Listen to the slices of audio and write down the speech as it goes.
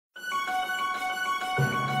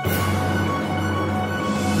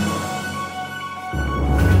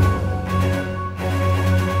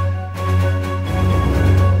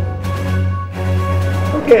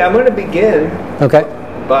Okay, I'm going to begin Okay.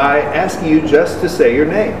 by asking you just to say your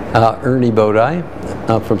name. Ernie Bodie,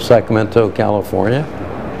 from Sacramento, California.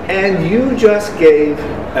 And you just gave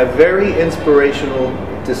a very inspirational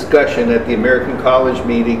discussion at the American College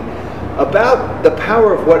meeting about the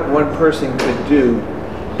power of what one person could do,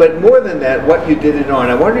 but more than that, what you did it on.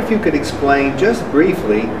 I wonder if you could explain just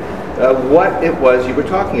briefly what it was you were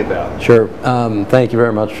talking about. Sure. Thank you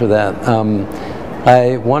very much for that.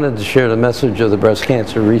 I wanted to share the message of the breast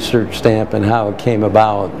cancer research stamp and how it came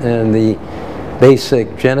about. And the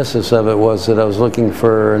basic genesis of it was that I was looking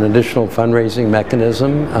for an additional fundraising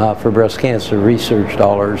mechanism for breast cancer research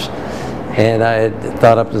dollars. And I had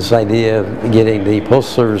thought up this idea of getting the Postal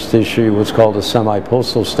Service to issue what's called a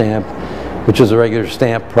semi-postal stamp, which is a regular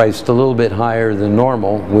stamp priced a little bit higher than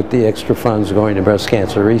normal, with the extra funds going to breast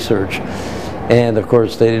cancer research. And of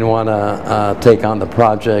course they didn't want to take on the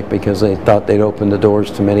project because they thought they'd open the doors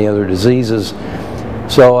to many other diseases.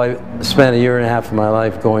 So I spent a year and a half of my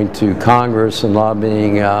life going to Congress and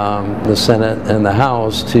lobbying the Senate and the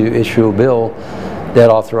House to issue a bill that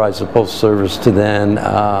authorized the Postal Service to then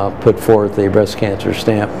put forth a breast cancer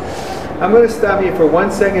stamp. I'm going to stop you for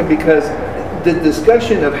 1 second because the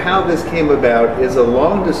discussion of how this came about is a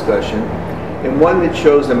long discussion and one that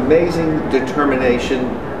shows amazing determination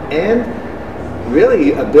and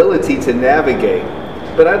really ability to navigate.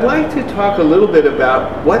 But I'd like to talk a little bit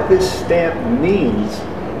about what this stamp means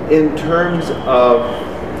in terms of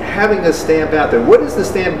having a stamp out there. What does the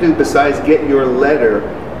stamp do besides get your letter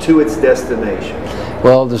to its destination?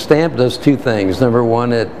 Well, the stamp does two things. Number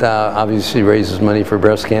one, it obviously raises money for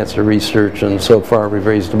breast cancer research, and so far we've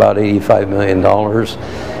raised about $85 million.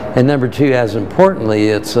 And number two, as importantly,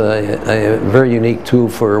 it's a very unique tool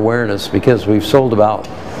for awareness because we've sold about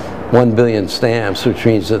 1 billion stamps, which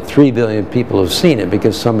means that 3 billion people have seen it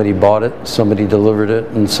because somebody bought it, somebody delivered it,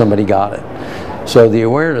 and somebody got it. So the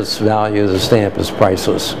awareness value of the stamp is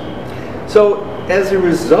priceless. So as a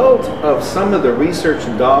result of some of the research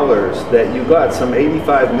dollars that you got, some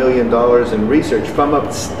 $85 million in research from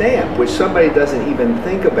a stamp, which somebody doesn't even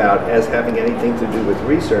think about as having anything to do with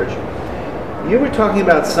research, you were talking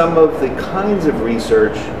about some of the kinds of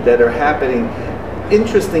research that are happening,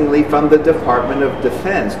 interestingly, from the Department of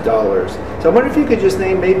Defense dollars. So I wonder if you could just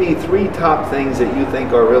name maybe 3 top things that you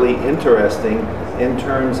think are really interesting in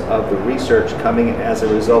terms of the research coming as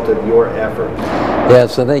a result of your effort.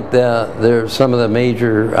 Yes, I think there's some of the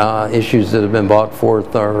major issues that have been brought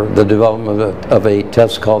forth are the development of a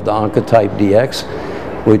test called the Oncotype DX,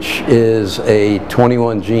 which is a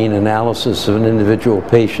 21 gene analysis of an individual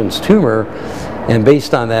patient's tumor. And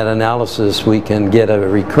based on that analysis, we can get a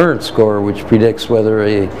recurrence score which predicts whether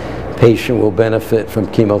a patient will benefit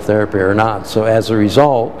from chemotherapy or not. So as a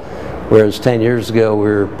result, whereas 10 years ago we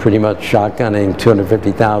were pretty much shotgunning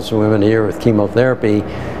 250,000 women a year with chemotherapy,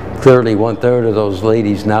 clearly 1/3 of those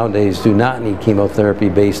ladies nowadays do not need chemotherapy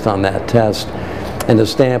based on that test. And the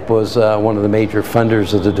stamp was one of the major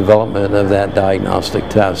funders of the development of that diagnostic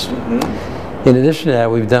test. In addition to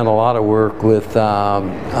that, we've done a lot of work with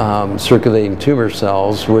circulating tumor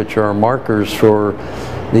cells, which are markers for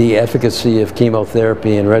the efficacy of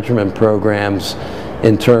chemotherapy and regimen programs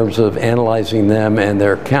in terms of analyzing them and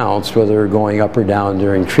their counts, whether they're going up or down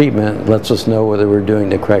during treatment. It lets us know whether we're doing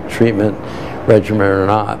the correct treatment regimen or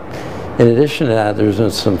not. In addition to that, there's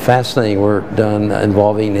been some fascinating work done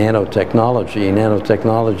involving nanotechnology.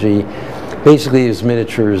 Nanotechnology basically is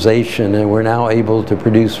miniaturization, and we're now able to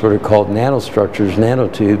produce what are called nanostructures,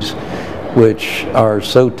 nanotubes, which are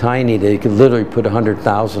so tiny they could literally put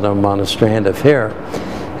 100,000 of them on a strand of hair.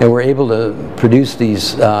 And we're able to produce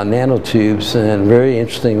these nanotubes, and very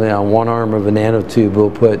interestingly, on one arm of a nanotube we'll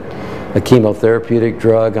put a chemotherapeutic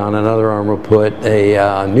drug, on another arm we'll put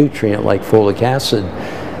a nutrient like folic acid.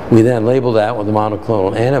 We then label that with a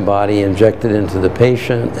monoclonal antibody, inject it into the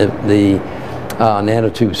patient. If the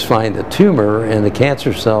nanotubes find the tumor and the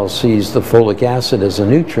cancer cell sees the folic acid as a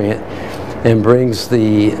nutrient and brings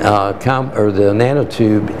the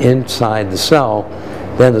nanotube inside the cell,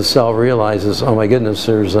 then the cell realizes, oh my goodness,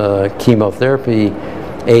 there's a chemotherapy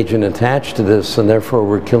agent attached to this, and therefore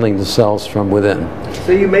we're killing the cells from within.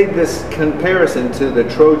 So you made this comparison to the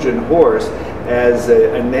Trojan horse as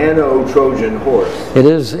a nano Trojan horse. It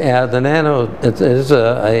is the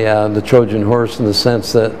Trojan horse in the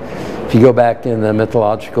sense that if you go back in the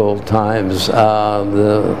mythological times,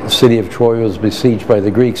 the city of Troy was besieged by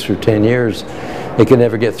the Greeks for 10 years. They could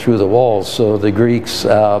never get through the walls, so the Greeks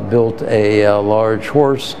built a large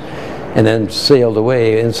horse and then sailed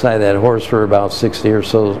away. Inside that horse were about 60 or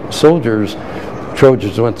so soldiers.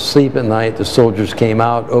 Trojans went to sleep at night, the soldiers came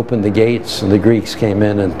out, opened the gates, and the Greeks came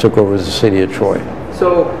in and took over the city of Troy.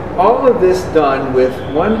 So all of this done with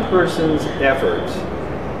one person's efforts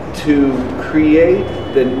to create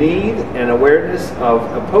the need and awareness of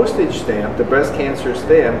a postage stamp, the breast cancer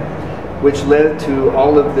stamp, which led to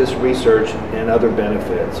all of this research and other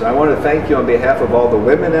benefits. So I want to thank you on behalf of all the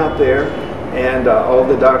women out there and all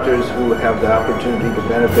the doctors who have the opportunity to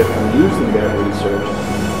benefit from using that research,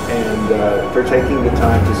 and for taking the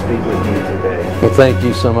time to speak with me today. Well, thank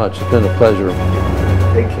you so much. It's been a pleasure.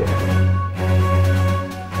 Take care.